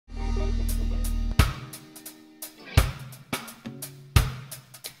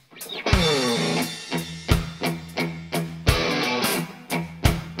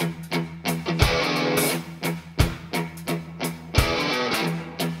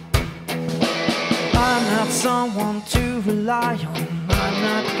someone to rely on. I'm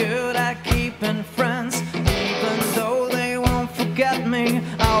not good at keeping friends. Even though they won't forget me,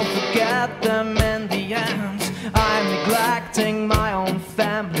 I'll forget them in the end. I'm neglecting my own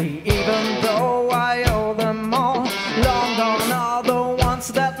family, even though I owe them all. Long gone are the ones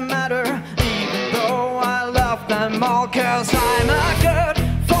that matter, even though I love them all. 'Cause I'm not good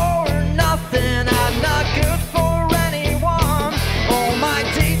for nothing, I'm not good for anyone. All my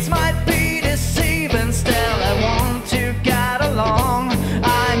deeds might be deceiving, still I want to get along.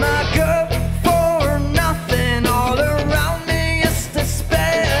 I'm not good for nothing, all around me is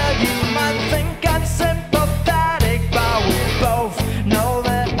despair. You might think I'm sympathetic, but we both know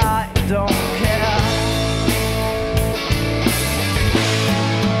that I don't care.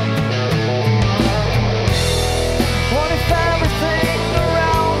 What if everything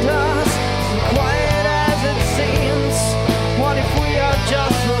around us is as quiet as it seems? What if we are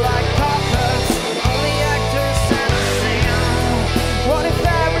just like puppets, only actors in a scene? What if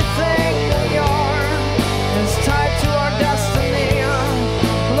everything we are is tied to our destiny?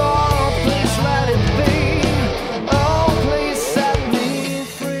 Lord, please let it be. Oh, please set me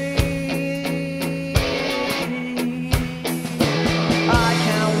free. I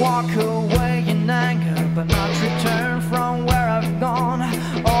can walk away in anger, but not return from where I've gone.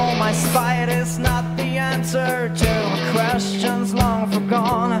 Oh, my spite is not the answer to questions long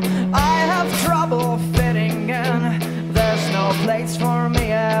forgone. I have trouble fitting in, there's no place for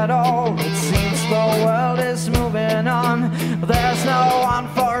me at all. It seems the world is moving on, there's no one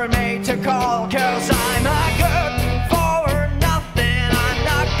for me to call. 'Cause I'm not good for nothing, I'm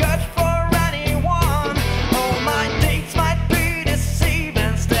not good for anyone. All my deeds might be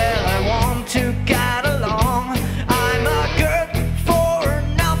deceiving, still I want to get along. I'm not good for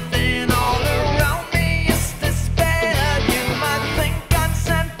nothing, all around me is despair. You might think I'm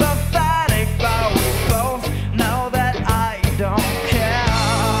sympathetic, but we both know that I don't care.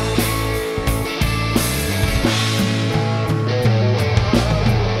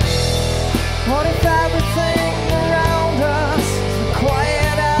 What if everything around us is as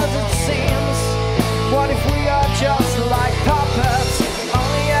quiet as it seems? What if we are just like puppets,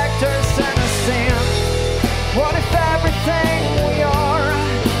 only actors in a scene? What if everything we are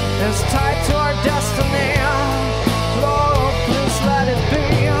is tied to our destiny? Lord, please let it be.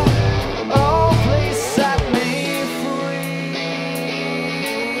 Oh, please set me free.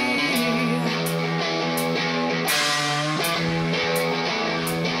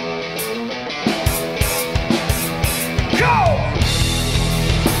 Go!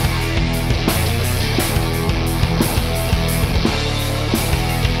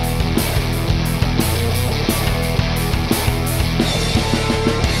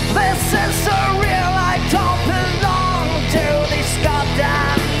 This is surreal, I don't belong to this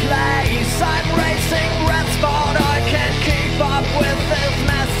goddamn place. I'm racing rents, but I can't keep up with this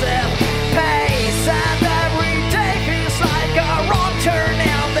massive pace. And every day feels like a wrong turn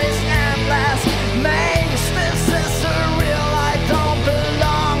in this endless maze. This is surreal, I don't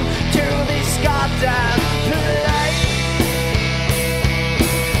belong to this goddamn place.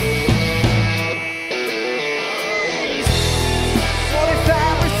 What if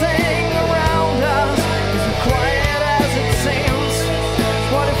everything around us is as quiet as it seems?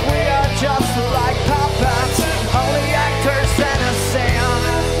 What if we are just like